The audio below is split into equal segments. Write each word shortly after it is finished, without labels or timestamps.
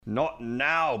Not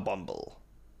now, Bumble.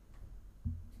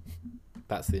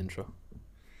 That's the intro.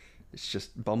 It's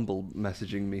just Bumble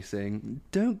messaging me saying,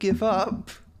 don't give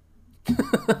up.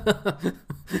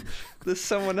 There's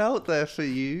someone out there for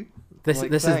you. This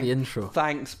is the intro.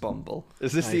 Thanks, Bumble.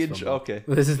 Is this the intro? Bumble. Okay.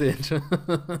 This is the intro.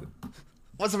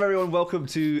 What's up, everyone? Welcome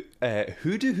to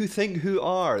Who Do Who Think Who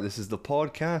Are. This is the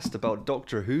podcast about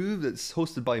Doctor Who that's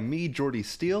hosted by me, Jordi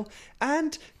Steel,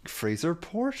 and Fraser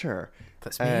Porter.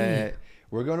 That's me.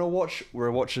 We're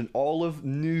watching all of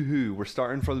New Who. We're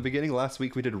starting from the beginning. Last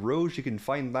week we did Rose. You can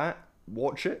find that.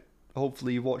 Watch it.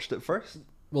 Hopefully you watched it first.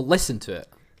 Well, listen to it.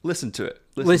 Listen to it.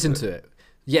 Listen to it.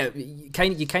 Yeah, you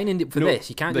kind of need it for this.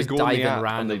 You can't just dive in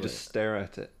randomly. And they just stare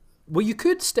at it. Well, you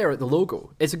could stare at the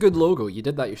logo. It's a good logo. You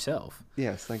did that yourself.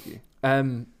 Yes, thank you.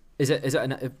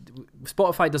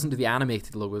 Spotify doesn't do the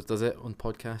animated logos, does it, on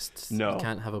podcasts? No. You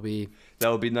can't have a wee...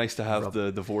 That would be nice to have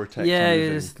the vortex. Yeah,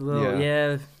 moving. just a little,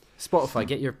 yeah. Spotify,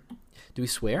 get your... Do we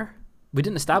swear? We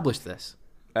didn't establish this.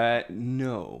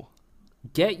 No.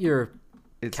 Get your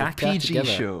It's caca a PG together.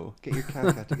 show. Get your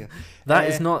caca together.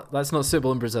 That's not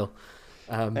suitable in Brazil.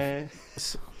 Yeah.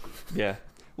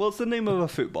 Well, it's the name of a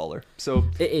footballer. So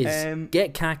it is.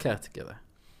 Get caca together.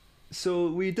 So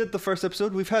we did the first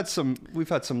episode. We've had some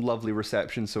lovely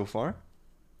reception so far.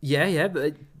 Yeah,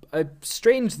 but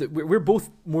strange that we're both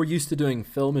more used to doing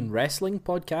film and wrestling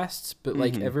podcasts, but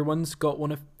like everyone's got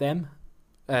one of them.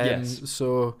 Yes.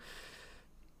 So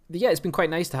yeah, it's been quite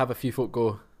nice to have a few folk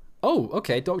go, oh,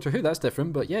 okay, Doctor Who, that's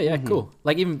different, but yeah, cool.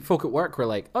 Like even folk at work were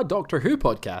like, oh, Doctor Who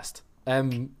podcast.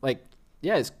 Like,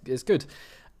 yeah, it's good.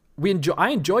 I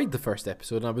enjoyed the first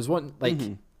episode, and I was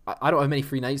I don't have many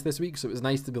free nights this week, so it was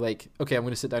nice to be like, okay, I'm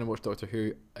going to sit down and watch Doctor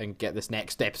Who and get this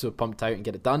next episode pumped out and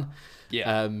get it done.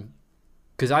 Yeah.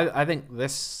 Because I think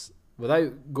this,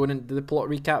 without going into the plot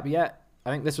recap yet,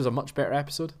 I think this was a much better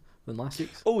episode than last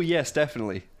week's. Oh yes,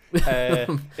 definitely. It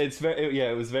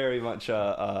was very much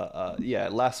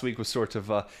last week was sort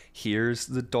of here's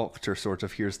the Doctor, sort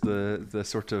of here's the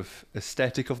sort of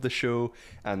aesthetic of the show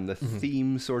and the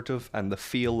theme sort of and the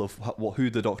feel of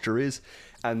who the Doctor is,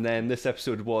 and then this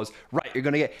episode was right, you're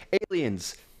gonna get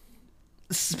aliens,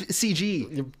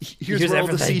 CG, here's where all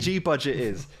the CG budget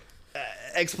is,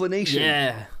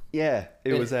 explanation. It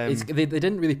was they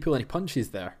didn't really pull any punches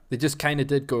there. They just kind of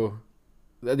did go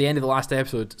at the end of the last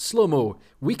episode, slow-mo,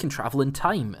 we can travel in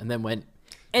time, and then went,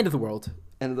 end of the world.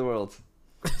 End of the world.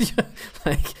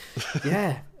 Like,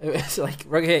 yeah. It's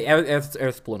like, okay,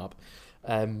 Earth's blown up.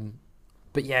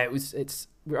 But yeah, I was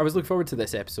looking forward to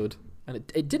this episode, and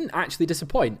it didn't actually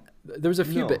disappoint. There was a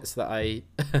few bits that I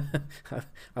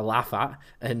laugh at,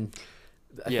 and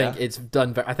I think it's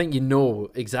done I think you know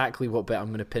exactly what bit I'm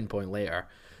going to pinpoint later.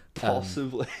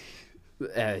 Possibly.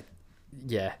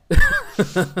 Yeah.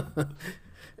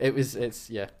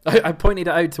 I pointed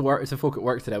it out to folk at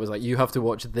work today. I was like, you have to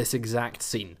watch this exact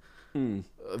scene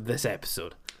of this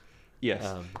episode. Yes.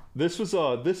 This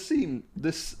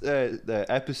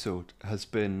episode has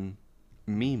been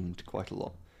memed quite a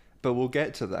lot, but we'll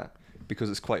get to that because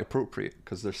it's quite appropriate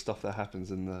because there's stuff that happens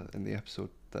in the episode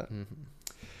that.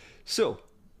 So,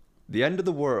 the end of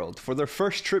the world. For their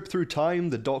first trip through time,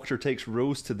 the Doctor takes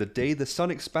Rose to the day the sun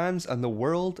expands and the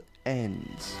world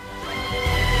ends.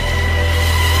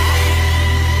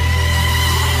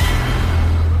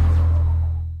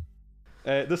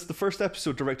 This is the first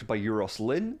episode directed by Euros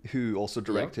Lyn, who also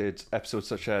directed episodes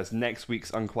such as Next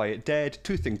Week's Unquiet Dead,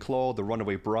 Tooth and Claw, The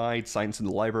Runaway Bride, Science in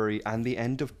the Library, and The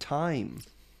End of Time.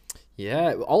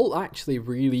 Yeah, all actually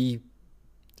really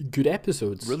good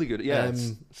episodes. Really good, yeah.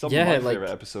 Some of my favourite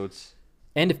episodes.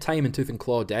 End of Time and Tooth and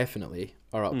Claw definitely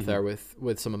are up there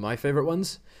with some of my favourite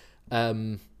ones.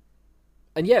 And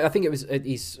yeah, I think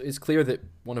it's clear that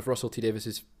one of Russell T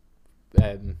Davies's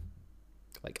I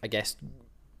guess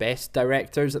best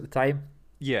directors at the time.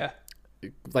 Yeah.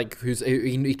 Like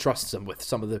he trusts him with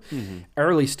some of the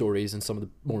early stories and some of the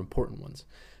more important ones.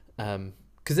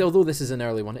 Because although this is an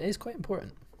early one, it is quite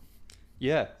important.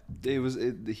 Yeah,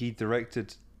 he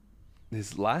directed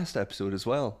his last episode as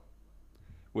well,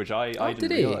 which I didn't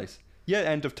realise. Yeah,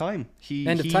 End of Time. He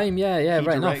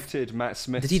directed enough. Matt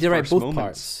Smith's Did he direct first both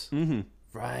moments. parts?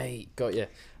 Right, got you.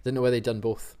 Didn't know whether they'd done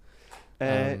both.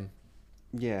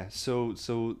 Yeah, so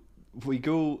we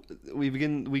go to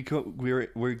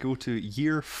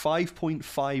year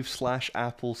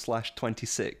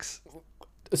 5.5/Apple/26.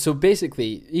 So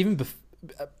basically, even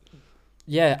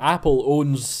Apple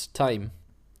owns time.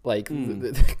 Like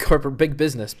the corporate big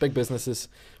businesses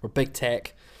or big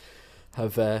tech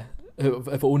have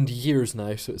owned years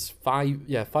now. So it's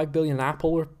 5 billion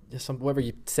Apple or whatever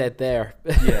you said there.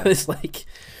 Yeah. It's like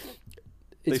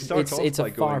it's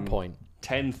a far point.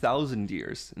 10,000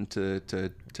 years into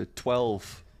to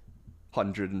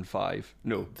 1205.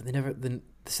 No, But they never.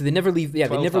 So they never leave. Yeah,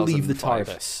 they never leave the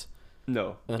 12,005. TARDIS.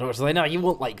 no, And the Doctor's like, no, you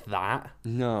won't like that.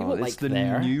 You no. won't It's like the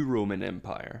there. new Roman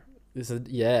Empire.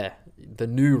 The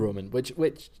new Roman, which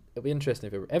it'll be interesting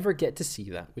if we ever get to see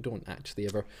that. We don't actually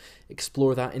ever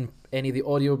explore that in any of the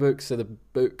audiobooks or the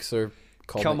books or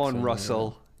comics. Come on,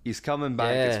 Russell. He's coming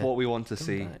back. Yeah. It's what we want to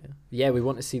see. Yeah, we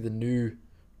want to see the new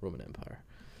Roman Empire.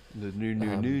 The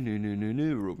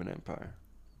new Roman Empire.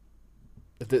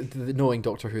 The knowing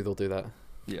Doctor Who, they'll do that.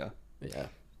 Yeah. Yeah.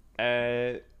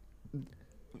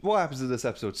 What happens in this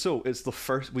episode? So it's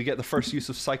we get the first use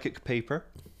of psychic paper.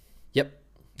 Yep,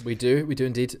 we do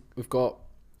indeed. We've got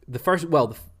the first,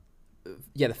 the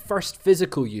first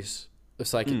physical use of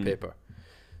psychic paper.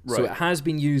 Right. So it has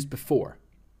been used before.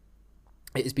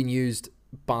 It has been used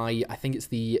by, I think it's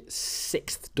the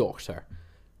 6th Doctor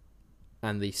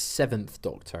and the 7th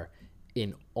Doctor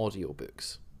in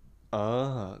audiobooks.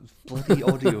 Ah, bloody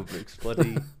audiobooks,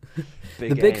 bloody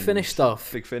big The Big Ends. Finish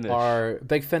stuff Big Finish.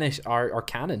 are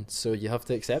canon, so you have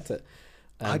to accept it.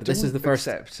 I But this don't is the first,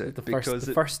 accept it the because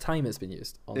first time it's been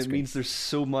used on it screen. means there's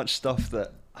so much stuff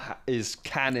that is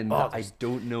canon that I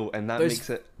don't know, and that makes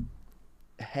it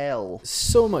hell.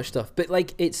 So much stuff, but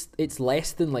like it's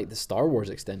less than like the Star Wars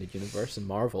extended universe and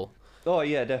Marvel. Oh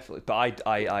yeah, definitely. But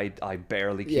I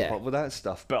barely keep Yeah. up with that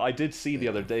stuff. But I did see the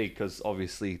other day, because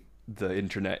obviously the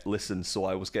internet listens, so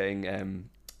I was getting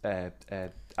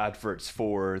adverts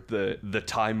for the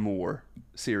Time War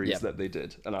series that they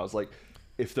did, and I was like,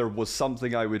 if there was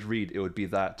something I would read, it would be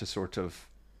that, to sort of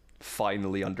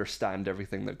finally understand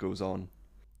everything that goes on.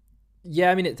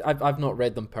 Yeah, I mean, I've not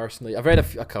read them personally. I've read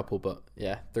a couple, but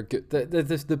yeah, they're good.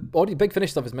 The Big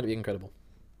Finish stuff is meant to be incredible.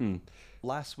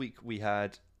 Last week we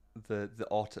had the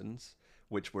Autons,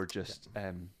 which were just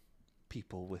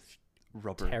people with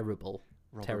rubber Terrible.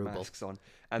 masks on.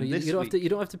 And You this don't week, have to. You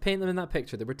don't have to paint them in that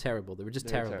picture. They were terrible. They were just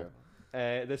terrible.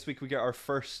 This week we get our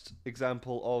first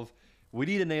example of, we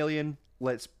need an alien.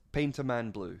 Let's paint a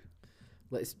man blue.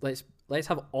 Let's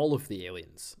have all of the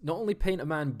aliens. Not only paint a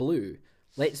man blue.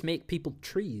 Let's make people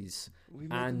trees. We make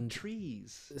them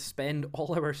trees. Spend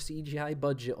all our CGI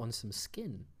budget on some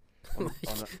skin.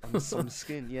 on some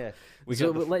skin, yeah.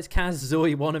 Let's cast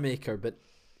Zoe Wanamaker, but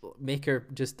make her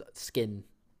just skin.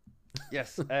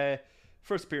 Yes.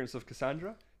 First appearance of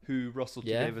Cassandra, who Russell T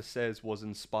Davies says was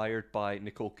inspired by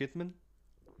Nicole Kidman.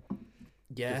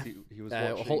 Yeah. He was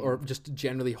watching... or just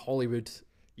generally Hollywood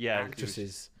Was...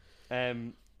 actresses.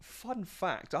 Fun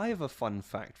fact. I have a fun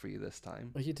fact for you this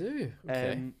time. Oh, you do?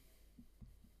 Okay.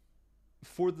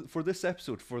 For this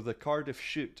episode, for the Cardiff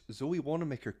shoot, Zoe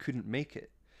Wanamaker couldn't make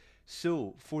it.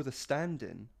 So, for the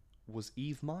stand-in was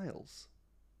Eve Miles,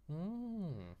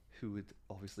 who would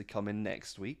obviously come in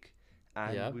next week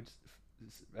and would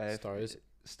star as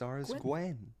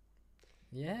Gwen.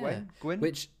 Yeah.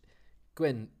 Gwen?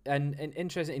 Gwen, and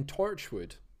interesting, in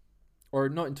Torchwood, or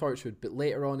not in Torchwood, but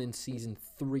later on in season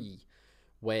 3,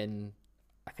 when,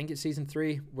 I think it's season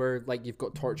 3, where like you've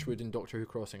got Torchwood and Doctor Who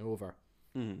crossing over.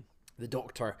 The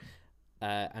Doctor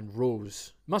and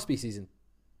Rose, must be season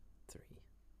 3.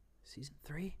 Season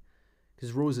 3?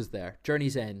 Because Rose is there.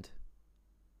 Journey's End.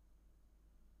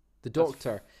 The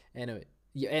Doctor. Anyway,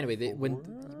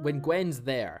 when Gwen's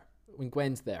there,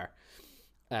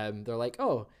 they're like,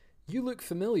 oh, you look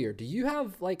familiar. Do you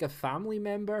have like a family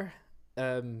member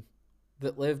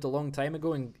that lived a long time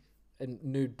ago and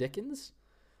knew Dickens?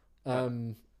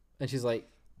 And she's like,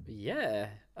 yeah,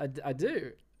 I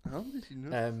do. How did you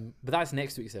know? But that's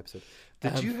next week's episode.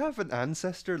 Did you have an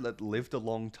ancestor that lived a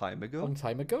long time ago? Long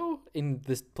time ago? In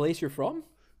this place you're from?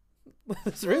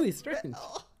 That's really strange.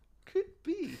 Could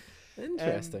be.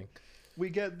 Interesting.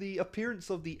 We get the appearance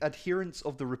of the adherents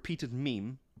of the repeated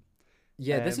meme.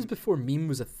 Yeah, this is before meme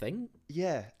was a thing.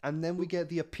 Yeah, and then we get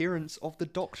the appearance of the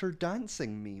Doctor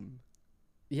dancing meme.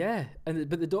 Yeah,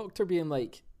 but the Doctor being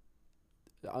like,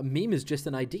 a meme is just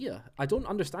an idea. I don't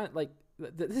understand. Like,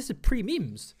 this is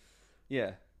pre-memes.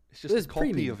 Yeah, it's just a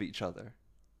copy of each other.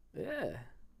 Yeah,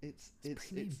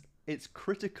 it's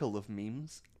critical of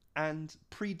memes and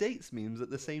predates memes at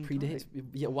the same time.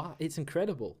 Yeah, wow, it's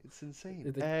incredible. It's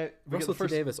insane. Russell T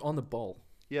Davies on the ball.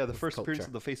 Yeah, the first appearance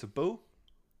of the face of Bo.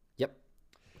 Yep.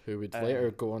 Who would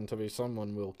later go on to be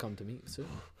someone we'll come to meet soon.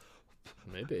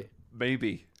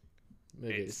 Maybe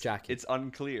it's Jackie. It's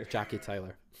unclear. Jackie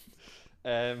Tyler.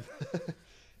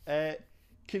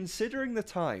 Considering the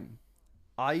time,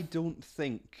 I don't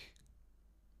think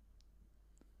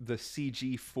the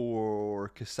CG for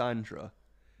Cassandra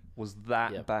was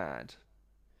that bad.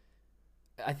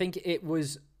 I think it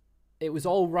was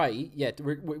all right. Yeah,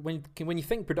 when you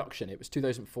think production, it was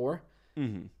 2004.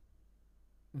 Mm-hmm.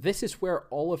 This is where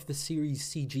all of the series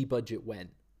CG budget went.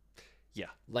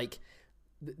 Yeah. Like,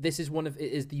 this is it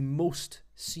is the most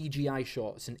CGI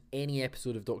shots in any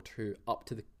episode of Doctor Who up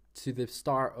to the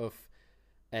start of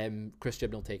Chris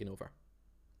Chibnall taking over.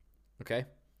 Okay?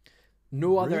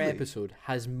 No other Really? episode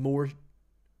has more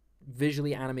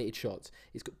visually animated shots.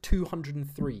 It's got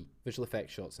 203 visual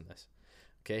effects shots in this.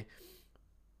 Okay?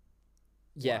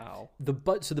 Yeah. Wow.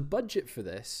 So the budget for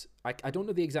this, I don't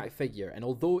know the exact figure, and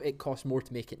although it costs more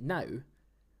to make it now,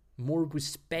 more was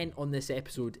spent on this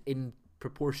episode in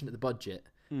proportion to the budget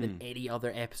than any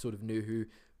other episode of New Who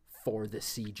for the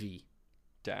CG.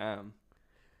 Damn.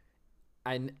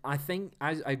 And I think,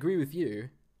 I agree with you,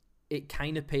 it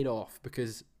kind of paid off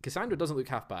because Cassandra doesn't look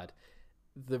half bad.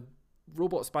 The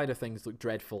robot spider things look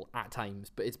dreadful at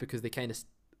times, but it's because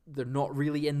they're not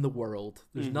really in the world.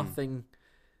 There's nothing.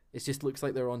 It just looks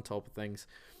like they're on top of things,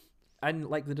 and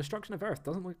like the destruction of Earth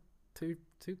doesn't look too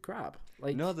crap.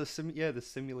 Like No, the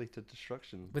simulated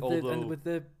destruction. with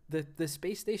the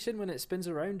space station when it spins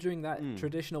around during that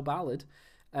traditional ballad,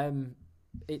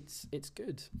 it's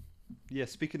good. Yeah,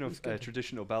 speaking of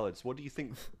traditional ballads, what do you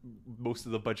think most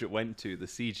of the budget went to? The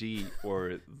CG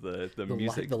or the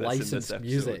music the that's licensed in this episode?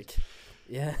 music.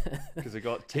 Yeah, Because we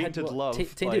got Tainted Love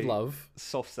Tainted by Love,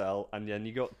 Soft Cell, and then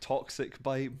you got Toxic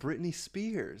by Britney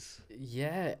Spears.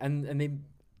 yeah, and they,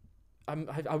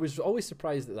 I was always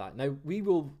surprised at that. Now we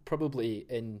will probably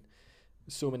in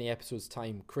so many episodes'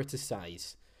 time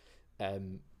criticize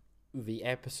the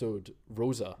episode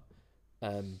Rosa,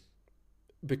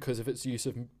 because of its use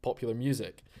of popular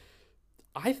music.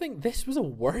 I think this was a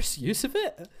worse use of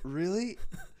it. Really?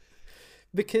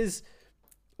 Because,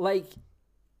 like,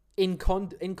 in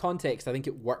context, I think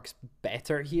it works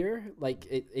better here. Like,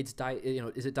 is it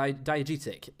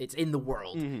diegetic? It's in the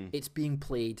world. Mm-hmm. It's being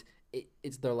played.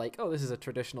 They're like, oh, this is a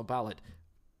traditional ballad.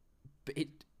 But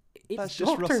it's That's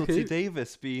just Doctor Russell T Who.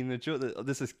 Davis being the joke that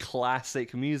this is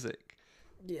classic music.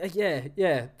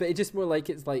 Yeah. But it's just more like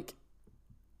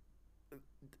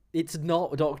it's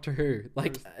not Doctor Who.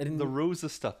 Like The Rosa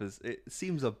stuff it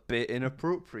seems a bit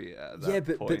inappropriate at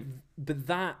that point. but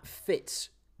that fits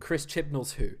Chris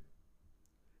Chibnall's Who.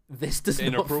 This does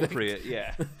Inappropriate, not fit.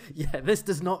 yeah. Yeah, this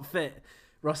does not fit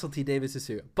Russell T Davis's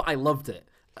Who. But I loved it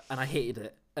and I hated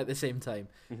it at the same time.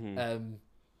 Mm-hmm.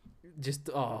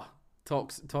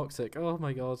 Toxic. Oh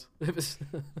my god, it was.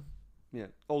 Yeah.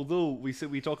 Although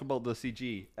we talk about the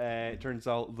CG, it turns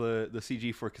out the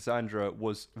CG for Cassandra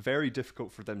was very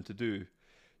difficult for them to do.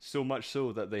 So much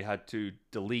so that they had to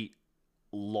delete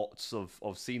lots of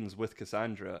scenes with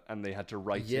Cassandra, and they had to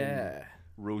write in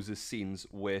Rose's scenes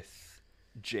with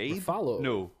Jabe. Ruffalo.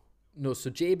 No. So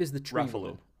Jabe is the tree Ruffalo.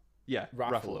 woman. Yeah,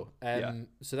 Ruffalo.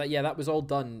 So that was all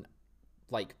done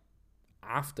like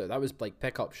after. That was like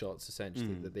pickup shots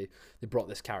essentially that they brought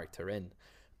this character in.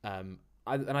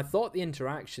 I thought the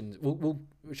interactions.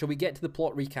 Shall we get to the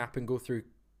plot recap and go through?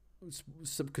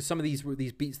 Because some of these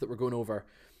beats that we're going over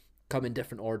come in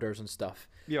different orders and stuff.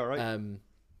 Yeah, right.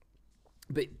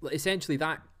 But essentially,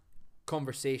 that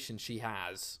conversation she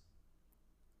has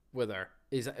with her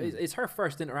is her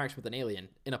first interaction with an alien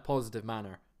in a positive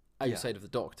manner outside of the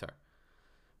Doctor.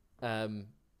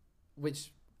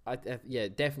 Which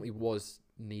definitely was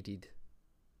needed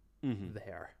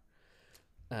there.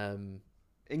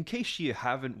 In case you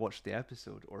haven't watched the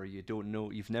episode, or you don't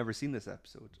know, you've never seen this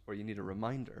episode, or you need a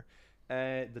reminder,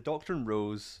 the Doctor and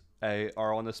Rose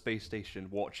are on a space station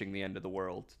watching the end of the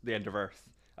world, the end of Earth,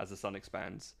 as the sun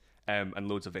expands, and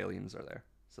loads of aliens are there.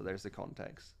 So there's the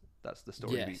context. That's the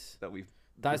story beat that we've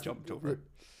jumped over.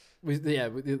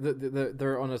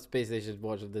 They're on a space station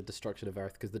watching the destruction of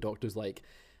Earth because the Doctor's like,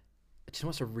 "Do you know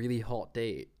what's a really hot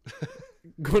day?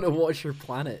 Going to watch your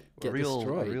planet get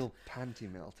destroyed." A real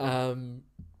panty melt.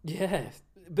 Yeah,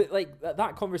 but like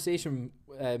that conversation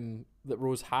that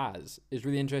Rose has is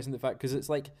really interesting. The fact because it's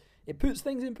like it puts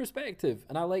things in perspective,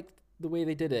 and I liked the way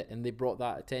they did it, and they brought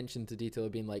that attention to detail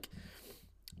of being like,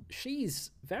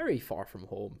 she's very far from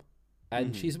home,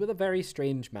 and she's with a very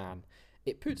strange man.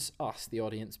 It puts us, the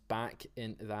audience, back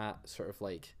into that sort of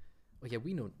like, oh yeah,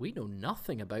 we know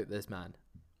nothing about this man.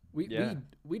 We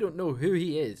don't know who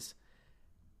he is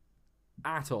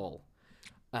at all.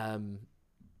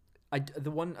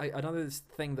 Another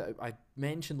thing that I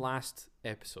mentioned last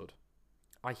episode,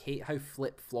 I hate how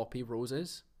flip-floppy Rose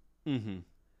is.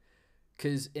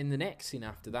 Because in the next scene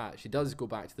after that, she does go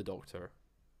back to the Doctor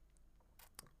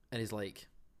and is like,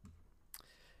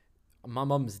 "My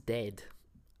mum's dead,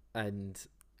 and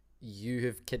you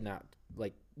have kidnapped,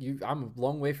 like, I'm a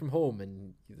long way from home,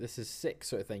 and this is sick,"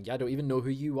 sort of thing. "I don't even know who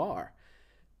you are."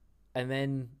 And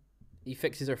then he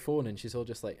fixes her phone, and she's all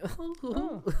just like,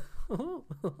 "Oh,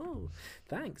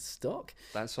 Thanks, Stock.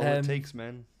 That's all it takes,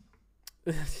 man.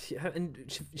 Yeah, and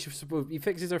he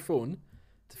fixes her phone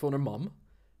to phone her mum.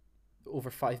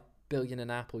 Over 5 billion in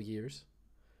Apple years.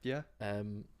 Yeah.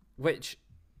 Which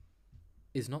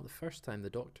is not the first time the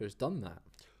Doctor has done that.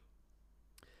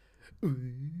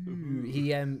 Ooh.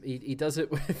 He does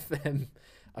it with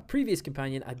a previous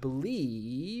companion. I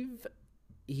believe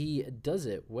he does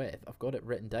it with. I've got it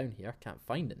written down here. I can't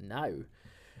find it now.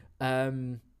 I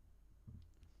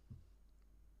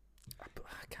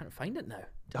can't find it now.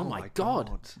 Oh my god!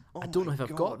 I don't know if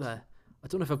I've got the. I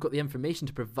don't know if I've got the information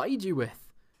to provide you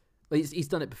with. Well, he's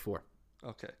done it before.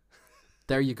 Okay.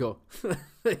 There you go.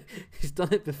 He's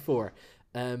done it before.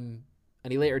 And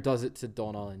he later does it to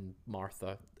Donna and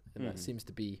Martha. And that seems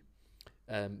to be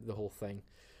the whole thing.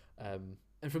 And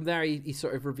from there, he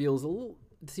sort of reveals a little...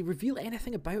 Does he reveal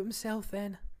anything about himself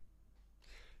then?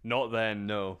 Not then,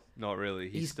 no. Not really.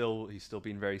 He's still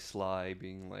being very sly,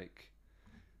 being like,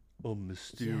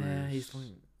 mysterious. Yeah, he's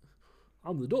like,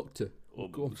 I'm the Doctor.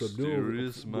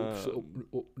 Mysterious man.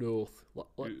 Up north.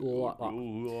 Like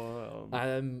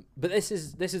that. But this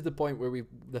is the point where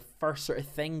the first sort of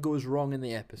thing goes wrong in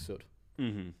the episode.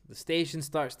 Mm-hmm. The station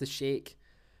starts to shake,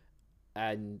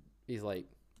 and he's like,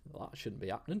 that shouldn't be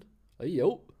happening. Hey,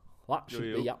 yo, that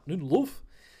shouldn't be happening, love.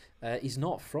 He's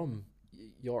not from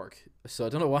York, so I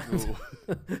don't know why.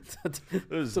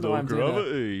 There's no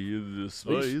gravity in this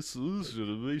space. This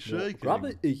shouldn't be shaking.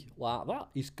 Gravity like that.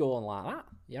 He's going like that.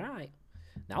 You're right.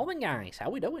 Now then, guys, how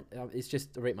we doing? It's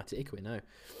just to rate my takeaway now.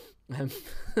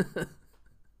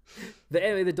 But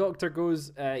anyway, the Doctor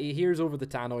goes. He hears over the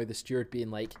tannoy the steward being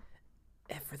like,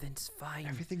 "Everything's fine.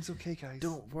 Everything's okay, guys.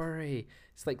 Don't worry."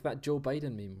 It's like that Joe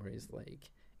Biden meme where he's like,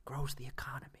 "Grows the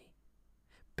economy,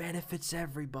 benefits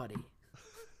everybody."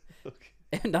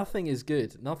 Okay. Nothing is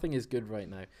good. Nothing is good right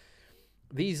now.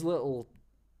 These little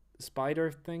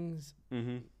spider things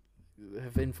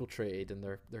have infiltrated, and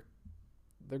they're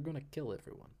gonna kill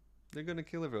everyone. They're gonna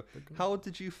kill everyone. How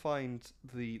did you find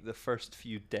the first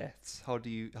few deaths? How do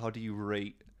you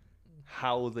rate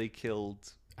how they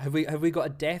killed? Have we got a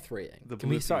death rating? Can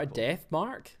we start people? A death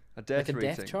mark? A death like a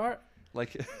rating? Death chart?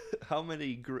 Like how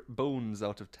many bones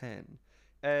out of 10?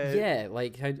 Yeah,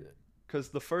 like how. Because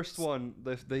the first one,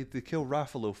 they kill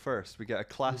Raffalo first. We get a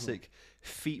classic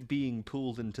feet being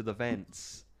pulled into the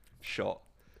vents shot.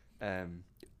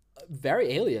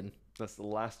 Very alien. That's the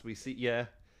last we see. Yeah.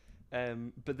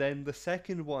 But then the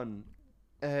second one,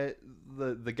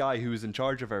 the guy who is in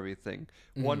charge of everything,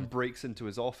 one breaks into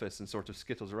his office and sort of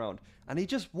skittles around, and he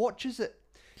just watches it.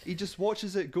 He just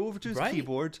watches it go over to his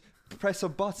keyboard, press a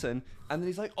button, and then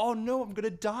he's like, "Oh no, I'm gonna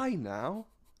die now."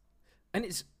 And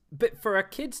it's. But for a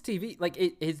kids' TV, like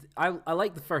it is, I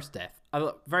like the first death.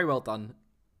 Very well done.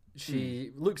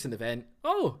 She looks in the vent.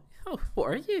 Oh, what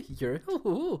are you? You're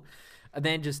and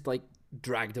then just like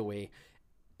dragged away.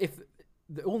 If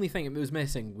the only thing it was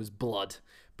missing was blood,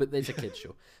 but it's a kids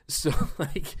show, so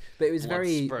like, but it was blood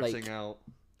very spurting like, out.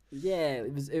 Yeah,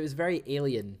 it was very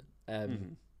alien,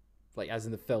 like as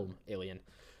in the film Alien,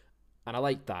 and I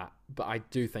like that. But I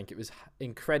do think it was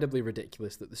incredibly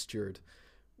ridiculous that the steward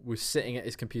was sitting at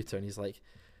his computer and he's like,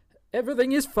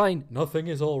 everything is fine, nothing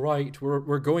is all right,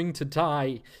 we're going to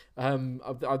die,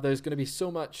 there's going to be so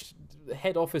much, the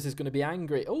head office is going to be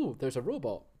angry. There's a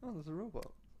robot.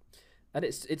 And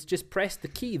it's just press the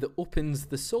key that opens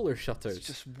the solar shutters. It's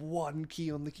just one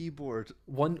key on the keyboard.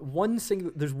 One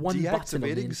single, there's one button.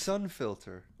 Deactivating sun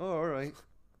filter. Oh, all right.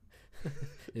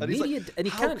 And he's like, and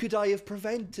how could I have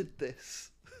prevented this?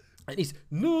 And he's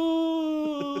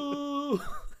no.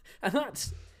 And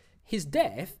that's his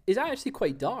death is actually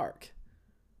quite dark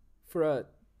for a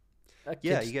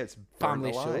he gets burnt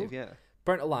alive. Show. Yeah,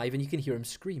 burnt alive, and you can hear him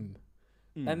scream.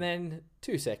 And then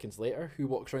 2 seconds later, who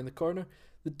walks around the corner?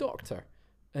 The Doctor,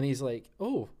 and he's like,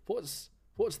 "Oh, what's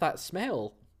that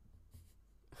smell?"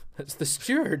 It's the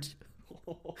steward.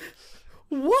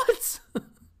 What?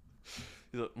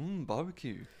 He's like,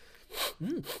 barbecue.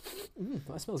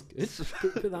 That smells good.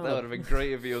 Put that would have been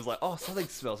great if he was like, "Oh, something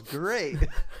smells great."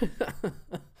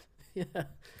 Yeah.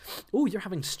 Oh, you're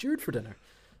having steward for dinner.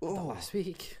 Last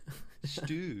week.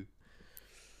 Stew.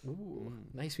 Ooh,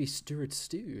 nice wee steward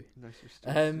stew. Nice wee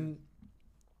stew.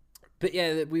 But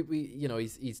yeah, we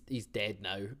he's dead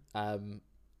now.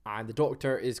 And the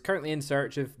Doctor is currently in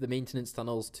search of the maintenance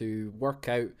tunnels to work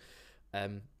out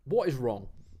what is wrong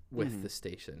with the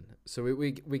station. So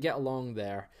we get along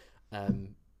there. Now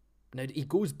he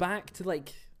goes back to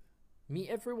like meet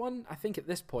everyone, I think, at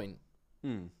this point.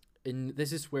 And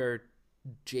this is where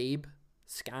Jabe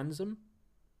scans him.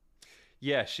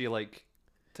 Yeah, she like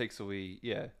takes away.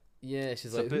 Yeah, Yeah, she's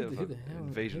It's like, a bit who of the an hell,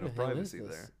 invasion who of the hell is privacy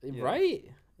this? there. Yeah. Right?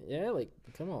 Yeah, like,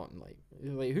 come on, like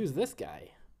who's this guy?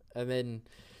 And then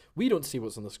we don't see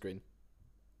what's on the screen.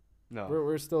 No.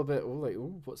 We're still a bit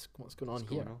what's going on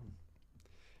here?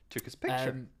 Took his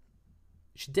picture.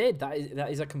 She did. That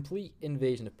is a complete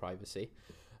invasion of privacy.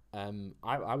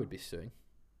 I would be suing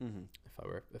if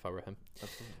I were him.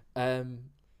 Absolutely.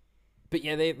 But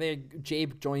yeah,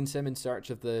 Jabe joins him in search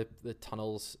of the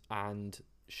tunnels, and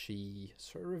she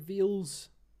sort of reveals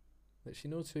that she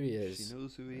knows who he is. She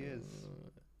knows who he is.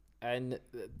 And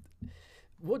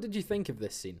what did you think of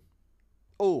this scene?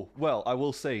 Oh, well, I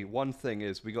will say one thing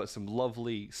is we got some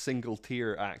lovely single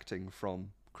tear acting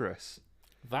from Chris.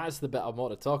 That's the bit I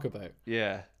want to talk about.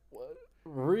 Yeah.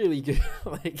 Really good.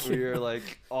 We're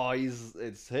like, oh,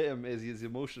 it's hit him. He's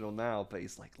emotional now, but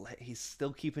he's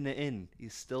still keeping it in.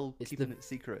 He's still keeping it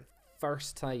secret.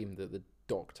 First time that the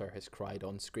Doctor has cried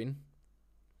on screen.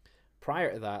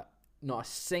 Prior to that, not a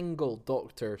single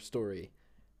Doctor story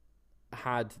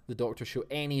had the Doctor show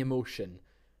any emotion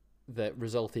that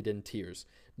resulted in tears.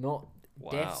 Not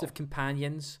deaths of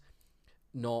companions,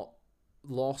 not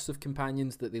loss of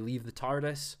companions that they leave the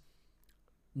TARDIS.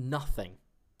 Nothing.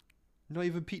 Not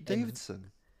even Pete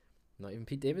Davidson. Not even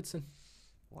Pete Davidson.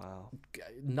 Wow.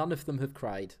 None of them have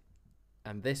cried.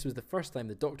 And this was the first time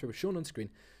the Doctor was shown on screen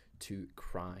to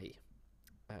cry.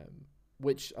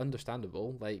 Which,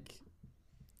 understandable. Like,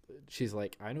 she's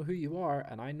like, I know who you are,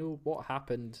 and I know what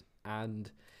happened, and...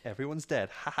 Everyone's dead.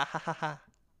 Ha ha ha ha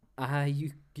ha.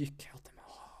 You killed them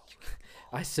all.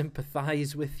 I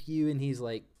sympathise with you. And he's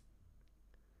like...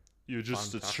 You're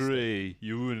just a tree.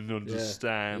 You wouldn't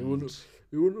understand. Yeah,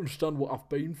 you wouldn't understand what I've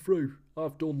been through.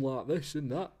 I've done like this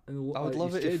and that. And I would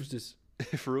love it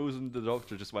if Rose and the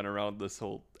Doctor just went around this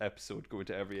whole episode going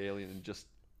to every alien and just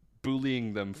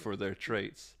bullying them for their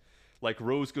traits. Like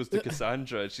Rose goes to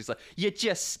Cassandra and she's like, "You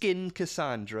just skinned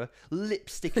Cassandra,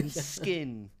 lipstick and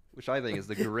skin," which I think is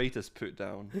the greatest put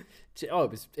down.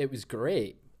 Oh, it was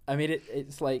great. I mean,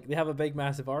 it's like they have a big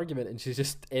massive argument and she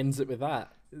just ends it with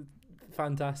that.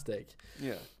 Fantastic.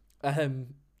 Yeah.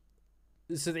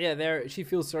 So yeah, she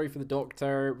feels sorry for the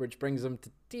Doctor, which brings him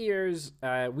to tears.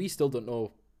 We still don't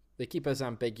know. They keep us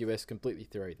ambiguous completely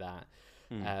throughout that.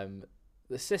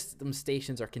 The system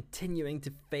stations are continuing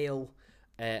to fail.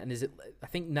 And I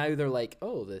think now they're like,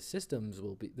 oh, the systems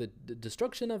will be the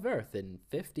destruction of Earth in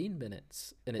 15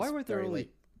 minutes. And why were there only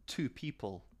 2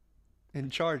 people in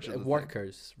charge of the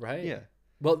workers, right? Yeah.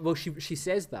 Well, she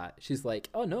says that. She's like,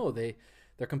 oh no, they're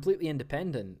completely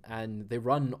independent and they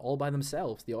run all by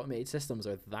themselves. The automated systems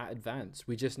are that advanced.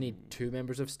 We just need 2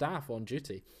 members of staff on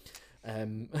duty.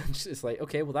 It's like,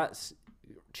 okay, well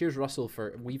cheers Russell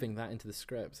for weaving that into the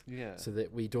script. Yeah. So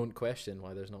that we don't question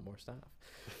why there's not more staff.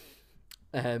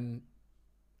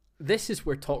 This is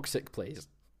where Toxic plays.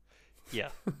 Yeah.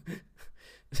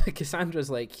 Cassandra's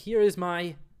like, here is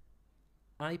my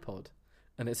iPod,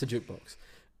 and it's a jukebox.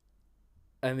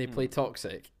 And they play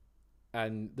Toxic,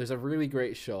 and there's a really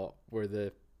great shot where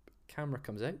the camera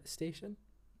comes out the station,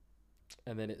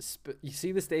 and then you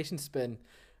see the station spin,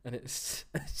 and it's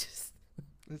just...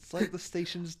 It's like the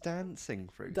station's dancing,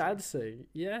 for example. Dancing,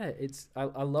 yeah.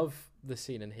 I love the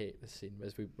scene and hate the scene,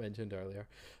 as we mentioned earlier.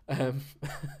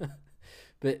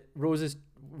 But Rose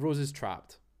is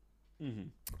trapped.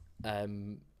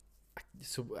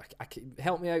 So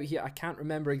help me out here. I can't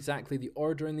remember exactly the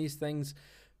order in these things,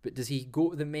 but does he go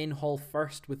to the main hall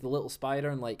first with the little spider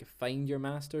and like find your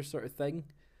master sort of thing,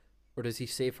 or does he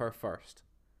save her first?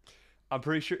 I'm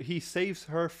pretty sure he saves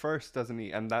her first, doesn't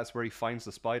he? And that's where he finds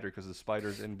the spider, because the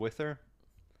spider's in with her.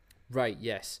 Right,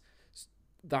 yes.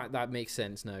 That makes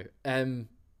sense now.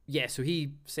 Yeah, so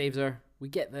he saves her. We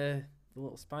get the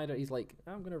little spider. He's like,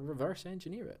 I'm going to reverse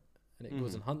engineer it. And it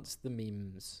goes and hunts the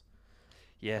memes.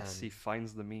 Yes, he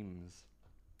finds the memes.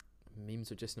 Memes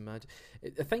are just imagine.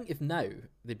 I think if now,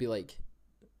 they'd be like,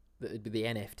 it'd be the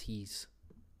NFTs.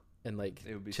 And like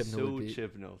it would be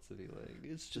Chibnall to be like,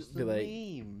 it's just a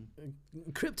meme.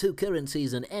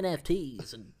 Cryptocurrencies and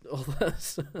NFTs and all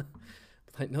this.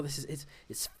 Like, no,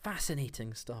 it's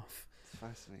fascinating stuff. It's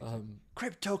fascinating.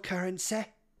 Cryptocurrency.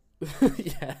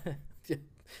 Yeah.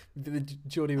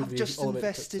 Jordi would I've just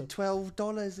invested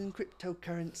 $12 in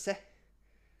cryptocurrency.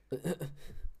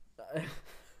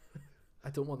 I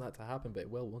don't want that to happen, but it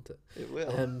will, won't it? It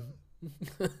will.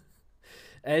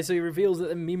 So he reveals that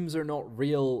the memes are not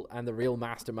real and the real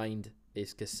mastermind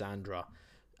is Cassandra.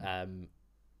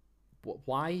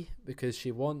 Why? Because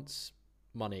she wants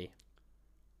money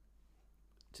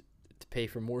to pay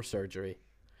for more surgery.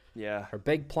 Yeah. Her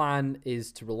big plan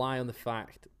is to rely on the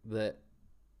fact that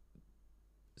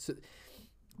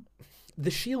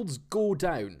the shields go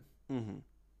down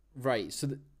Right,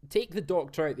 so take the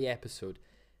Doctor out of the episode.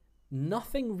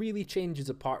 Nothing really changes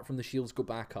apart from the shields go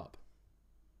back up.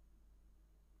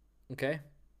 Okay?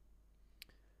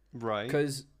 Right.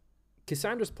 Because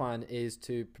Cassandra's plan is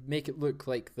to make it look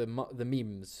like the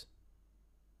memes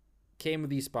came with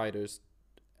these spiders,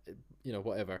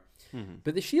 whatever. Mm-hmm.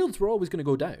 But the shields were always going to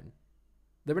go down.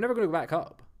 They were never going to go back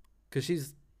up.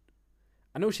 Because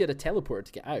I know she had a teleporter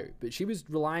to get out, but she was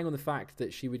relying on the fact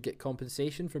that she would get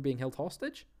compensation for being held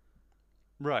hostage.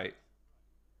 Right.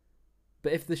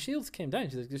 But if the shields came down,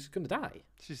 she's just going to die.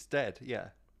 She's dead, yeah.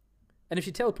 And if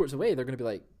she teleports away, they're going to be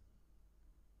like,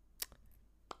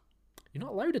 you're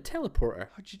not allowed a teleporter.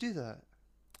 How'd you do that?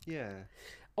 Yeah.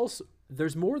 Also,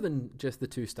 there's more than just the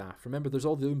two staff. Remember, there's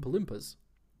all the Oompa Loompas.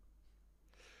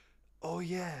 Oh,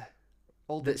 yeah.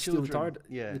 All the that steal children.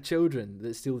 The children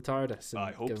that steal the TARDIS and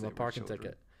I hope give them a they were parking children.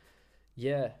 ticket.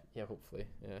 Yeah, hopefully.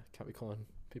 Yeah, can't be calling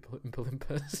people Oompa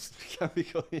Loompas. Can't be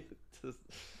calling it.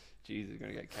 Jeez, they're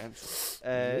going to get cancelled.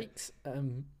 Yikes.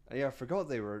 Yeah, I forgot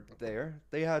they were there.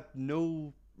 They had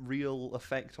no real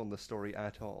effect on the story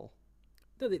at all.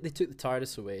 They took the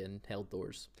TARDIS away and held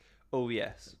doors. Oh,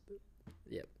 yes.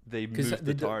 Yep. They moved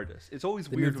the TARDIS. It's always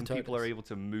weird when people are able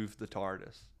to move the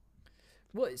TARDIS.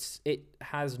 Well, it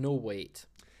has no weight.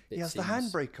 He has the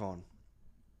handbrake on.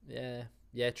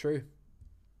 Yeah, true.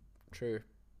 So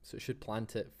it should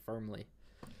plant it firmly.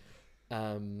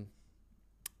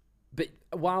 But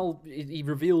while he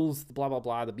reveals the blah blah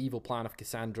blah, the evil plan of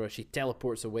Cassandra, she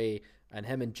teleports away, and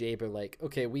him and Jabe are like,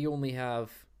 okay, we only have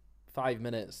 5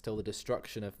 minutes till the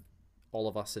destruction of all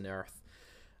of us in Earth.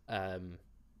 So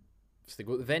they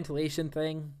go to the ventilation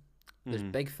thing. There's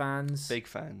big fans. Big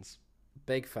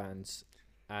fans.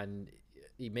 And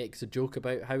he makes a joke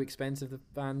about how expensive the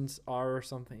fans are or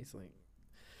something. He's like,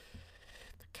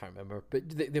 I can't remember.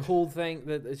 But the whole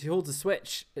thing, she holds the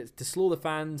switch it's to slow the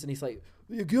fans, and he's like,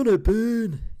 you're gonna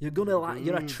burn.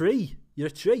 You're a tree. You're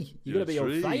a tree. You're gonna be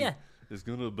on fire. It's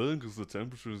gonna burn because the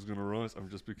temperature is gonna rise. I'm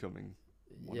just becoming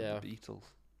one of the Beatles.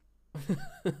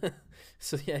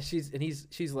 So yeah,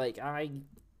 she's like, I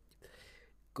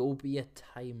go be a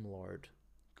Time Lord,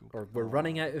 we're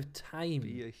running out of time.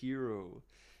 Be a hero,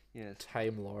 yes.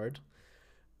 Time Lord,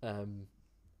 and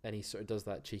he sort of does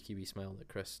that cheeky wee smile that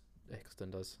Chris Eccleston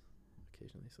does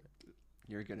occasionally. He's like,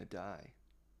 "You're gonna die.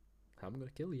 I'm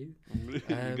gonna kill you. You're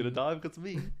gonna die because of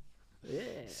me." Yeah,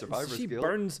 survivor she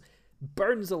skill.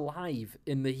 burns alive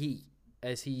in the heat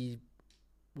as he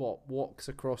walks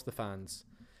across the fans.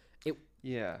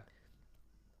 Yeah.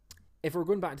 If we're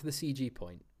going back to the CG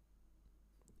point,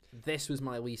 this was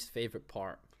my least favourite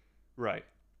part. Right.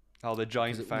 How the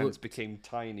giant fans became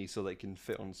tiny so they can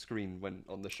fit on screen when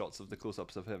on the shots of the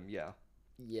close-ups of him. Yeah.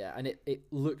 Yeah, and it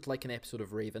looked like an episode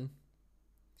of Raven.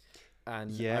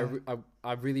 And yeah.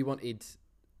 I really wanted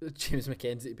James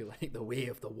Mackenzie to be like the way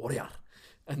of the warrior,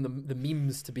 and the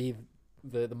memes to be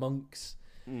the monks.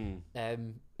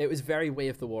 It was very way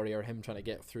of the warrior, him trying to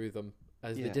get through them,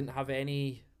 as they didn't have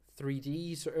any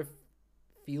 3D sort of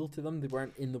feel to them. They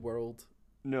weren't in the world.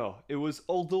 No, it was.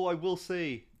 Although I will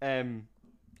say,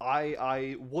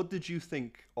 what did you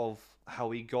think of how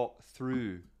he got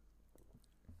through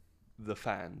the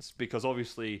fans? Because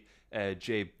obviously,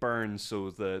 Jay burns,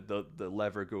 so the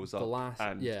lever goes up,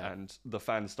 and the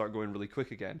fans start going really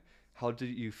quick again. How did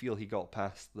you feel he got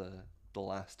past the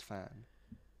last fan?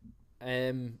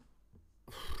 I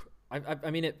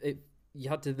mean, it you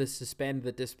had to suspend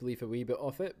the disbelief a wee bit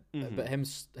of it, but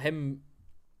him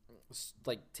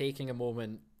like taking a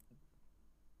moment,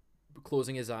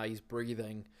 closing his eyes,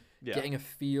 breathing, getting a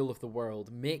feel of the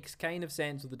world makes kind of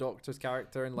sense with the Doctor's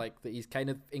character, and like that he's kind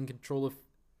of in control of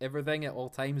everything at all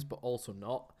times, but also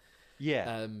not. Yeah.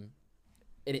 And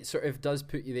it sort of does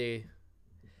put you there.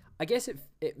 I guess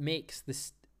it makes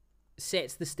this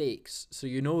sets the stakes, so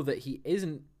you know that he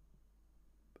isn't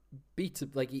beat,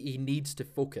 like he needs to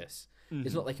focus.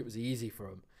 It's not like it was easy for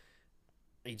him.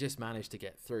 He just managed to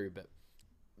get through. But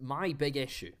my big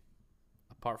issue,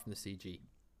 apart from the CG,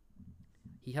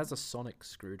 he has a sonic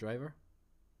screwdriver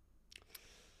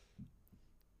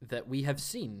that we have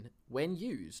seen, when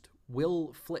used,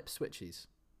 will flip switches.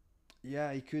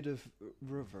 Yeah, he could have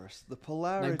reversed the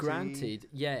polarity.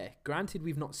 Now, granted,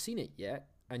 we've not seen it yet,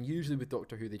 and usually with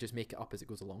Doctor Who, they just make it up as it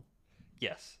goes along.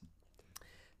 Yes.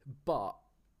 But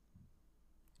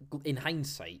in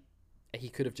hindsight, he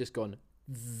could have just gone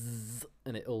zzz,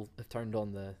 and it'll have turned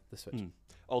on the switch.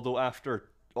 Although after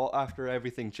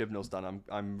everything Chibnall's done,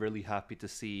 I'm really happy to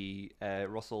see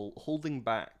Russell holding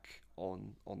back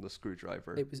on the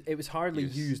screwdriver. It was hardly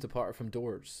used apart from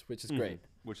doors, which is great.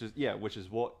 Which is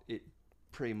what it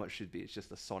pretty much should be. It's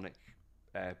just a sonic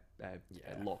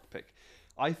lockpick.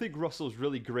 I think Russell's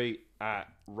really great at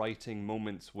writing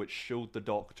moments which showed the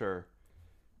Doctor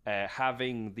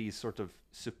having these sort of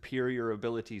superior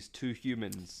abilities to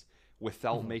humans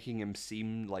without making him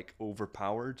seem like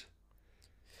overpowered.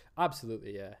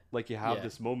 Absolutely, yeah. Like you have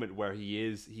this moment where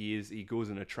he goes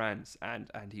in a trance and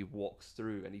he walks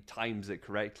through and he times it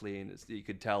correctly, and you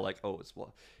could tell like, oh, it's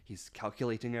what he's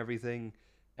calculating everything,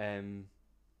 and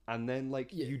then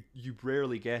like you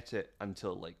rarely get it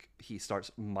until like he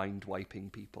starts mind wiping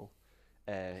people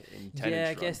in Tennant's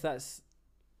I Run. guess that's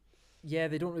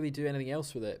they don't really do anything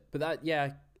else with it, but that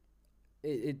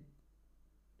it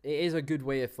is a good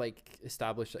way of like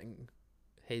establishing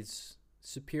his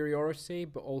superiority,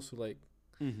 but also like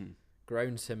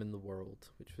grounds him in the world,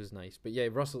 which was nice. But yeah,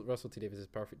 Russell T Davies is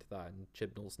perfect at that, and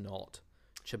Chibnall's not.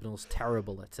 Chibnall's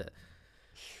terrible at it.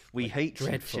 We like, hate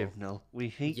dreadful. you, Chibnall. We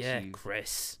hate you. Yeah,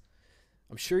 Chris.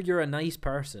 I'm sure you're a nice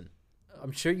person.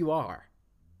 I'm sure you are.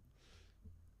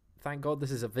 Thank God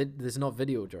this is this is not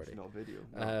video, Jordi. It's not video.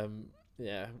 No.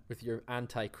 Yeah, with your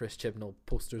anti-Chris Chibnall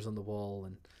posters on the wall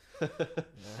and.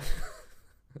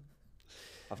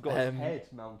 I've got his head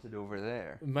mounted over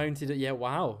there. Mounted, yeah,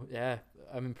 wow. Yeah,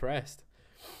 I'm impressed.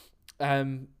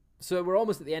 So we're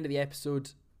almost at the end of the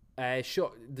episode.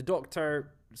 The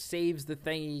Doctor saves the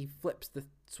thingy, flips the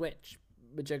switch,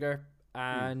 majigger,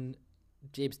 and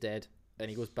Jabe's dead. And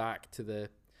he goes back to the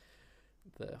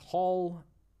hall,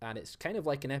 and it's kind of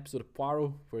like an episode of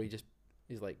Poirot where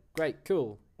he's like, great,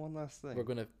 cool. One last thing. We're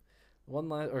going to...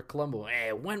 or Columbo,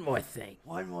 hey, one more thing.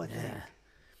 One more thing.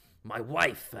 My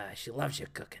wife, she loves your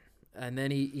cooking. And then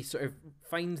he sort of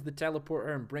finds the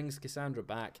teleporter and brings Cassandra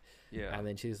back. Yeah. And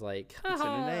then she's like, it's in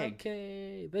an egg.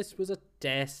 Okay, this was a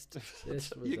test.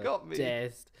 This was you got me.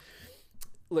 Test.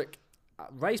 Look,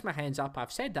 raise my hands up.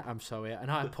 I've said that I'm sorry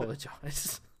and I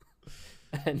apologise.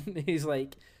 And he's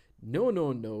like,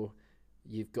 no.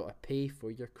 You've got to pay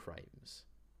for your crimes.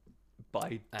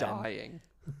 By dying.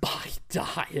 By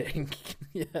dying.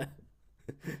 Yeah.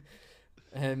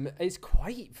 It's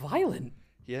quite violent.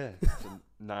 Yeah, it's a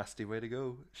nasty way to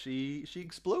go. She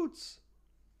explodes.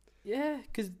 Yeah,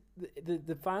 because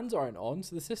the fans aren't on,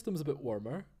 so the system's a bit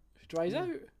warmer. She dries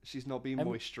out. She's not being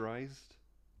moisturised.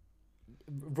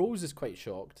 Rose is quite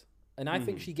shocked, and I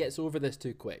think she gets over this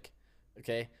too quick.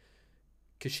 Okay,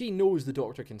 because she knows the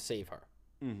Doctor can save her.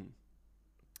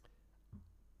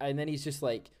 And then he's just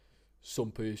like,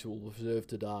 some people will deserve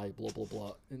to die, blah blah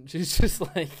blah, and she's just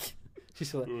like.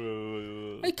 She's like,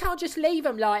 I can't just leave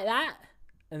him like that.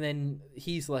 And then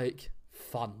he's like,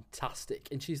 fantastic.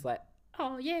 And she's like,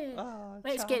 oh yeah,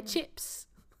 let's get chips.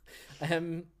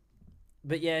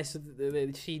 But yeah, so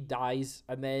she dies,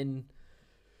 and then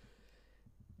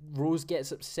Rose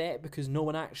gets upset because no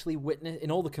one actually witnessed,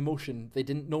 in all the commotion,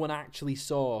 no one actually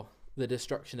saw the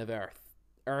destruction of Earth.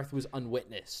 Earth was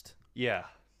unwitnessed. Yeah.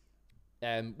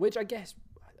 Which I guess,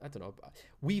 I don't know,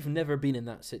 we've never been in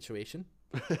that situation.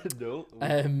 No,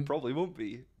 probably won't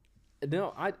be.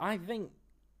 No, I think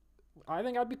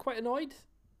I'd be quite annoyed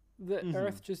that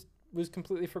Earth just was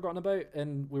completely forgotten about,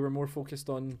 and we were more focused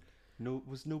on. No,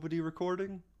 was nobody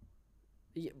recording?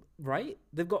 Yeah, right?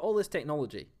 They've got all this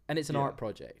technology, and it's an art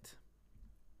project.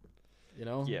 You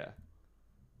know? Yeah.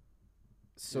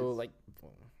 So like,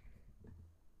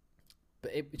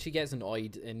 but she gets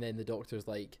annoyed, and then the Doctor's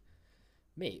like,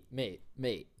 Mate.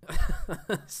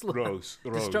 Rose,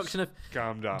 destruction of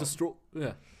calm down.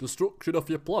 Destruction of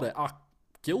your planet. I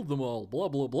killed them all. Blah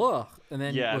blah blah. And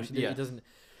then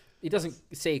he doesn't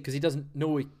say, because he doesn't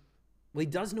know. He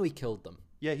does know he killed them.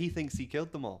 Yeah, he thinks he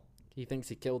killed them all. He thinks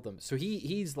he killed them. So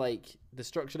he's like,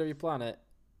 destruction of your planet.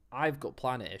 I've got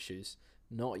planet issues,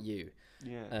 not you.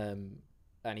 Yeah.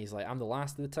 And he's like, I'm the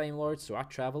last of the Time Lords, so I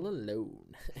travel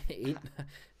alone.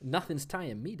 Nothing's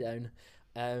tying me down.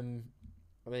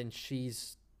 And then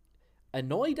she's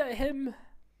annoyed at him,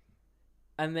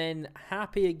 and then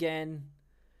happy again,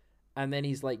 and then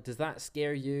he's like, does that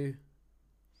scare you?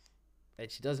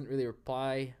 And she doesn't really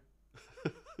reply.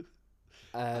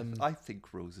 I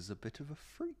think Rose is a bit of a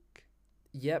freak.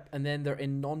 Yep, and then they're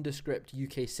in nondescript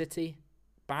UK City,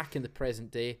 back in the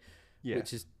present day,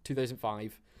 which is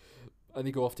 2005, and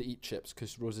they go off to eat chips,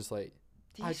 because Rose is like,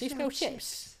 do you smell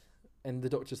chips? And the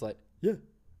Doctor's like, yeah,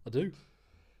 I do.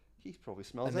 He probably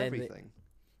smells everything.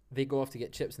 They go off to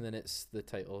get chips, and then it's the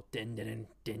title.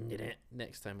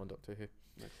 Next time on Doctor Who.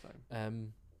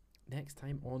 Next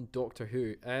time on Doctor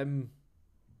Who.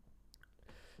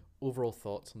 Overall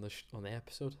thoughts on the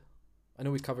episode. I know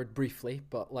we covered briefly,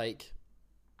 but like,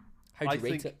 how do you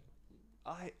rate it?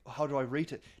 How do I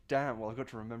rate it? Damn, well, I've got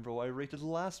to remember what I rated the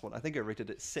last one. I think I rated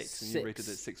it 6, and you rated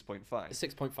it 6.5.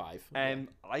 6.5.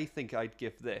 I think I'd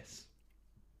give this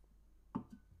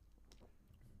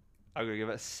I'm going to give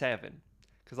it a 7.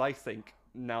 Because I think,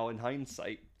 now in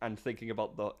hindsight, and thinking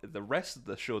about the rest of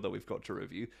the show that we've got to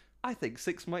review, I think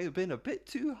 6 might have been a bit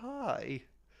too high.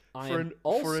 I'm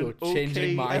also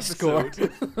changing my score.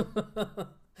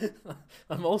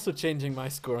 I'm also changing my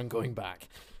score and going back.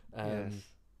 Yes.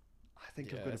 I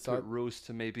think I'm going to put Rose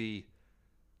to maybe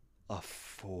a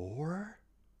 4.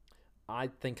 I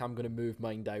think I'm going to move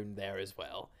mine down there as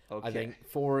well. Okay. I think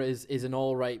 4 is an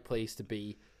all right place to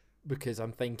be, because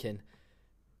I'm thinking,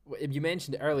 you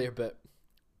mentioned it earlier, but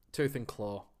Tooth and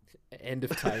Claw, End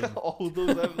of Time. All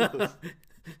those episodes.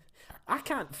 I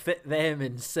can't fit them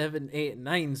in 7, 8,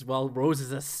 9s while Rose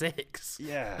is a 6.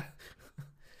 Yeah.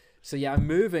 So yeah, I'm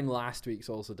moving last week's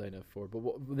also down to 4.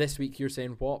 But this week you're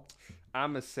saying what?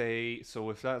 I'm going to say, so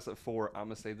if that's at 4, I'm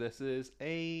going to say this is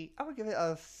I would give it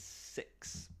a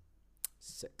 6.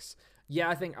 6. Yeah,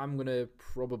 I think I'm going to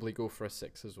probably go for a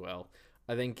 6 as well.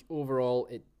 I think overall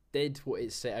it did what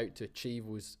it set out to achieve,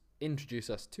 was introduce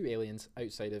us to aliens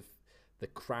outside of the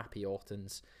crappy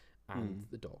Autons and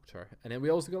the Doctor. And then we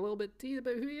also got a little bit teased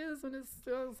about who he is, and it's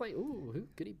like, ooh, who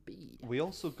could he be? We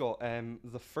also got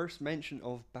the first mention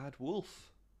of Bad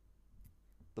Wolf.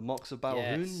 The Mox of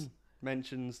Balhoun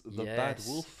mentions the Bad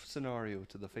Wolf scenario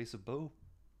to the face of Bo.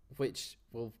 Which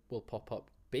will pop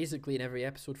up basically in every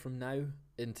episode from now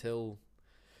until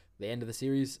the end of the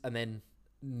series, and then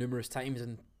numerous times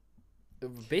in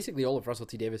basically all of Russell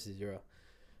T Davies's era.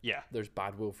 Yeah. There's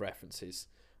Bad Wolf references.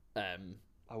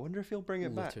 I wonder if he'll bring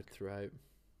it back throughout.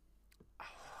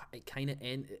 It kind of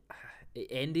it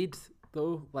ended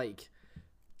though, like,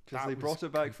 because they brought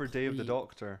it back for Day of the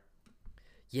Doctor.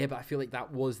 Yeah, but I feel like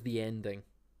that was the ending.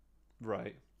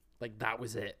 Right. Like that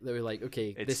was it. They were like,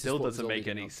 okay, it still doesn't make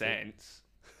any sense.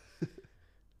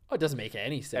 Oh, it doesn't make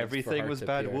any sense. Everything was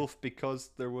Bad Wolf because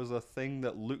there was a thing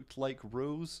that looked like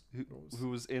Rose who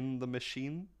was in the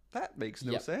machine. That makes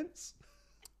no sense.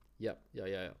 Yep.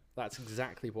 Yeah. That's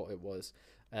exactly what it was.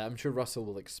 I'm sure Russell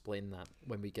will explain that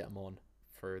when we get him on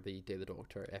for the Day of the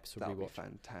Doctor episode. That'll be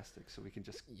fantastic. So we can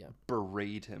just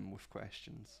berate him with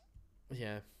questions.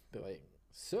 Yeah, but like,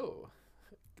 so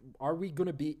are we going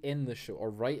to be in the show or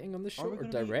writing on the show or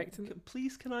directing?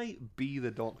 Please, can I be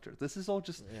the Doctor? This is all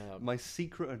just my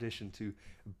secret addition to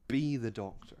be the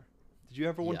Doctor. Did you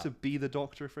ever want to be the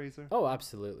Doctor, Fraser? Oh,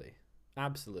 absolutely.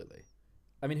 Absolutely.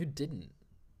 I mean, who didn't?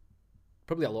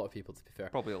 Probably a lot of people, to be fair.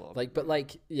 Probably a lot. I did.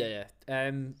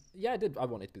 I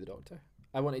wanted to be the Doctor.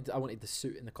 I wanted the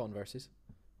suit and the Converses.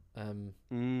 I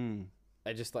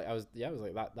just like I was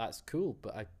like that. That's cool,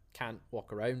 but I can't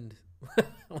walk around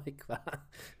like that.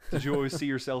 Did you always see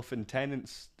yourself in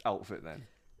Tennant's outfit then?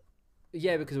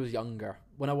 Yeah, because I was younger.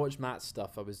 When I watched Matt's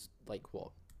stuff, I was like,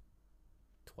 what,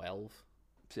 12?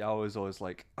 See, I was always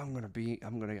like, I'm gonna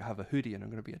have a hoodie and I'm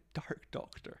gonna be a dark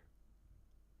Doctor.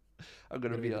 I'm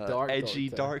gonna be a edgy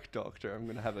dark Doctor. I'm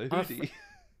gonna have a hoodie.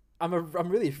 I'm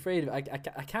really afraid of it.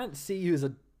 I can't see you as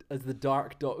the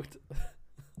Dark Doctor.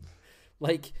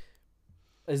 like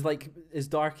as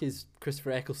dark as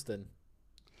Christopher Eccleston.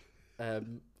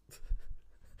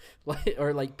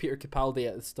 Like Peter Capaldi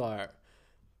at the start.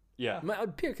 Yeah.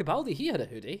 Peter Capaldi, he had a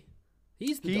hoodie.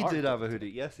 He did have a hoodie.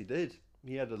 Yes, he did.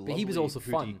 He had a lovely he was also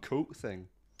hoodie fun. coat thing.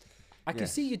 I can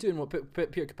see you doing what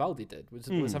Peter Capaldi did, was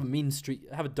have a mean street,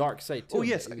 have a dark side too. Oh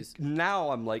yes, now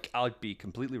I'm like, I'd be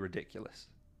completely ridiculous.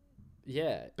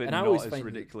 Yeah, but and not I always as find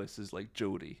ridiculous as like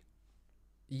Jodie.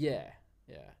 Yeah.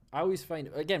 I always find,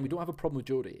 again, we don't have a problem with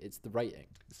Jodie. It's the writing.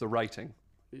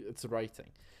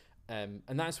 And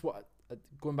that's what,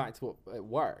 going back to what at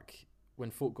work, when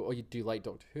folk go, oh, you do like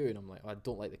Doctor Who, and I'm like, I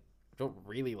don't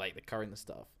really like the current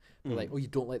stuff. They're like, oh, you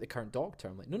don't like the current Doctor?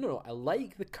 I'm like, no, I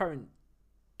like the current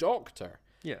Doctor.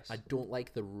 Yes. I don't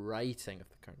like the writing of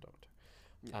the current Doctor.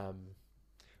 Yeah.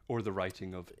 Or the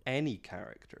writing of any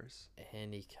characters.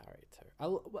 Any character.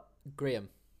 Graham.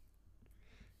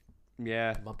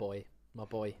 Yeah. My boy.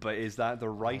 But is that the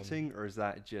writing or is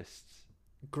that just...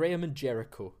 Graham and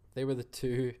Jericho. They were the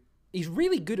two. He's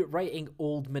really good at writing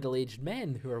old middle-aged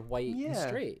men who are white and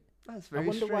straight. That's very I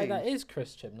wonder strange. why that is,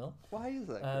 Chris Chibnall. Why is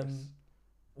that, Chris?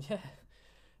 Yeah.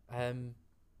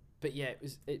 But yeah,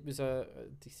 it was a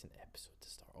decent episode to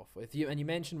start off with. You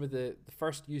mentioned with the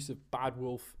first use of Bad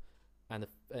Wolf, and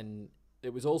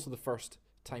it was also the first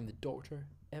time the Doctor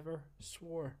ever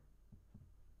swore,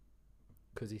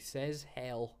 because he says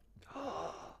hell.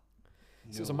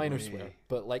 So it's a minor swear,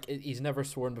 but like he's never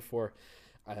sworn before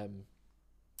on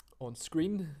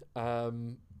screen. I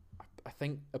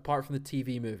think apart from the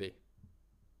TV movie,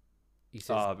 he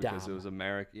says because damn, it was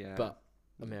America. Yeah, but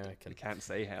American. They can't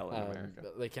say hell in America.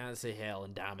 They can't say hell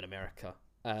and damn in America.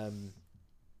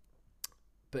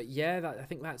 But yeah, I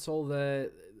think that's all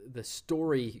the the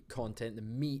story content, the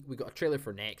meat. We got a trailer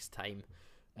for next time,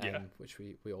 which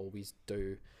we always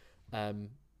do.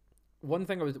 One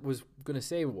thing I was going to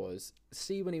say was,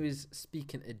 see when he was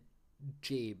speaking to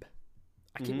Jabe,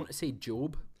 I keep wanting to say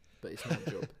Job, but it's not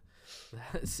Job.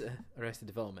 That's Arrested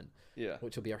Development,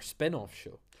 which will be our spin-off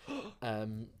show.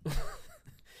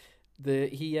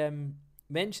 He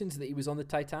mentions that he was on the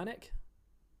Titanic,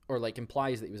 or like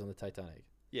implies that he was on the Titanic.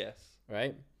 Yes.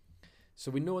 Right? So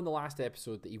we know in the last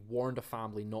episode that he warned a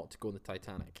family not to go on the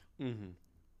Titanic. Mm-hmm.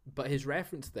 But his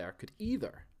reference there could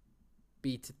either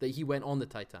be that he went on the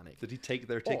Titanic. Did he take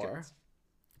their tickets?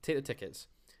 Take the tickets.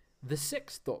 The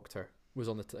Sixth Doctor was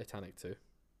on the Titanic too.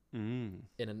 In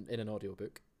an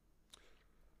audiobook.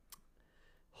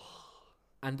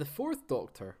 And the Fourth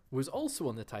Doctor was also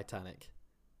on the Titanic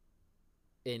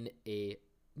in a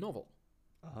novel.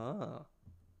 Ah.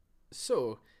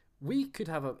 So we could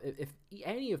have if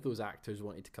any of those actors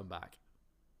wanted to come back,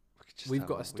 we've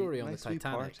got a story on the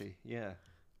Titanic. Party. Yeah.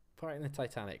 Party on the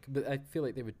Titanic. But I feel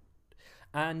like they would.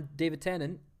 And David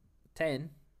Tennant,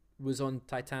 10, was on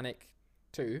Titanic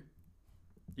 2.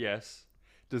 Yes.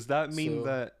 Does that mean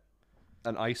that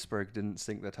an iceberg didn't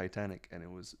sink the Titanic and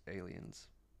it was aliens?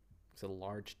 It's a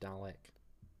large Dalek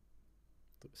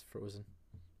that was frozen.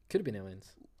 Could have been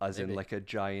aliens. As in like a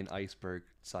giant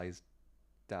iceberg-sized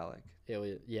Dalek.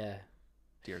 Alien, yeah.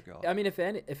 Dear God. I mean, if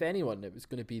anyone, it was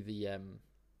going to be the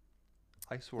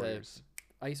Ice Warriors.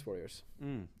 Ice Warriors.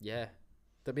 Yeah.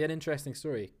 That'd be an interesting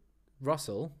story.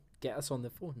 Russell, get us on the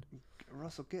phone.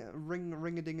 Russell,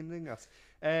 ring-a-ding-a-ding us.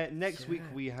 Next week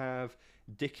we have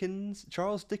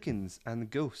Charles Dickens and the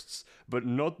ghosts, but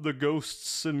not the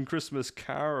ghosts in Christmas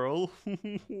Carol.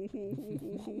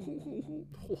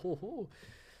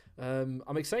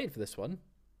 I'm excited for this one.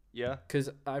 Yeah. Because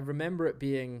I remember it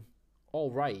being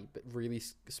all right, but really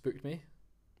spooked me.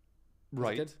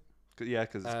 Right. Yeah,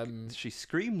 because she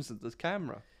screams at the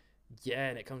camera. Yeah,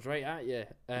 and it comes right at you.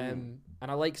 And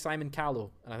I like Simon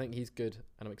Callow, and I think he's good,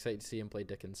 and I'm excited to see him play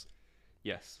Dickens.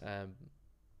 Yes. But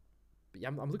yeah,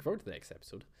 I'm looking forward to the next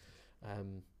episode.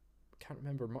 Can't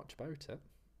remember much about it.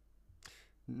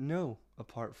 No,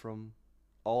 apart from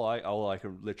all I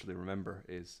can literally remember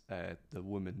is the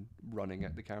woman running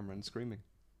at the camera and screaming.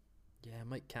 Yeah, I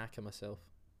might caca myself.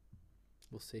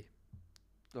 We'll see.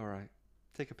 All right.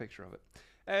 Take a picture of it.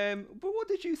 But what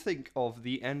did you think of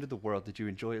The End of the World? Did you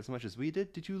enjoy it as much as we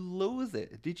did? Did you loathe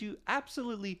it? Did you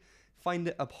absolutely find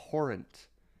it abhorrent?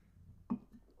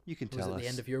 You can tell us. Was it the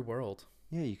end of your world?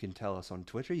 Yeah, you can tell us on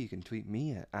Twitter. You can tweet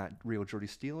me at Real Jordi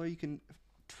Steel, or you can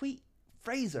tweet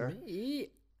Fraser. Me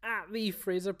at the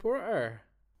Fraser Porter.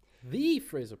 The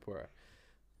Fraser Porter.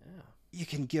 Yeah. You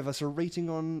can give us a rating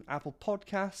on Apple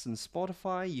Podcasts and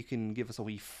Spotify. You can give us a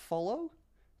wee follow.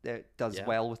 That does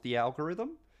well with the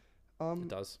algorithm. It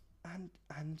does.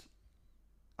 And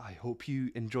I hope you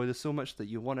enjoy this so much that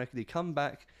you want to come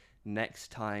back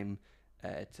next time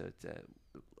to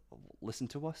listen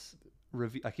to us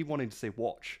review. I keep wanting to say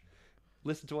watch.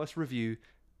 Listen to us review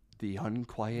The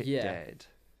Unquiet Dead.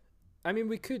 I mean,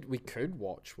 we could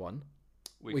watch one.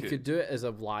 We could do it as a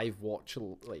live watch.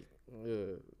 Like,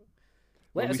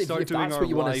 when we start doing our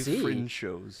live fringe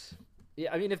shows.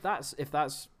 Yeah, I mean, if that's a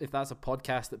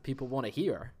podcast that people want to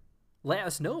hear, let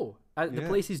us know. The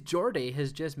places Jordi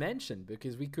has just mentioned,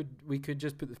 because we could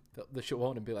just put the show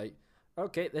on and be like,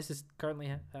 okay, this is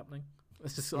currently happening.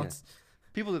 This is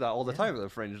people do that all the time at the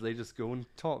fringe. They just go and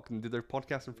talk and do their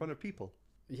podcast in front of people.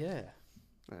 Yeah,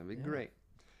 that'd be great.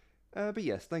 But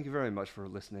yes, thank you very much for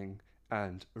listening.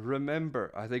 And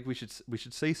remember, I think we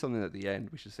should say something at the end.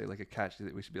 We should say like a catch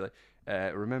that we should be like,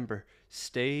 remember,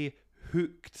 stay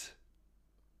hooked.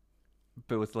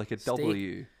 But with like a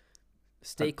W.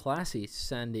 Stay classy,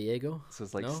 San Diego. So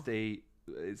it's like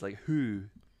it's like who,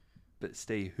 but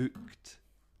stay hooked.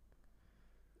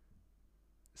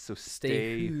 So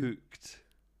stay hooked.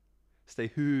 Stay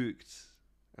hooked.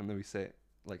 And then we say it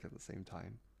like at the same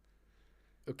time.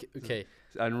 Okay.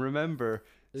 And remember,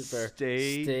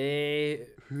 stay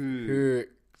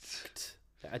hooked.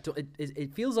 I don't.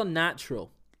 It feels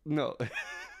unnatural. No.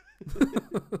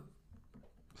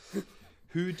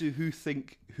 Who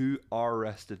think are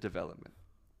Arrested Development?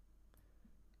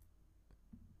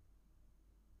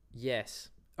 Yes.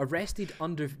 Arrested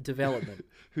under development.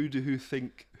 who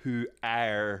think who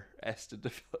are Arrested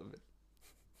Development?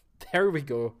 There we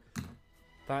go.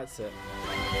 That's it.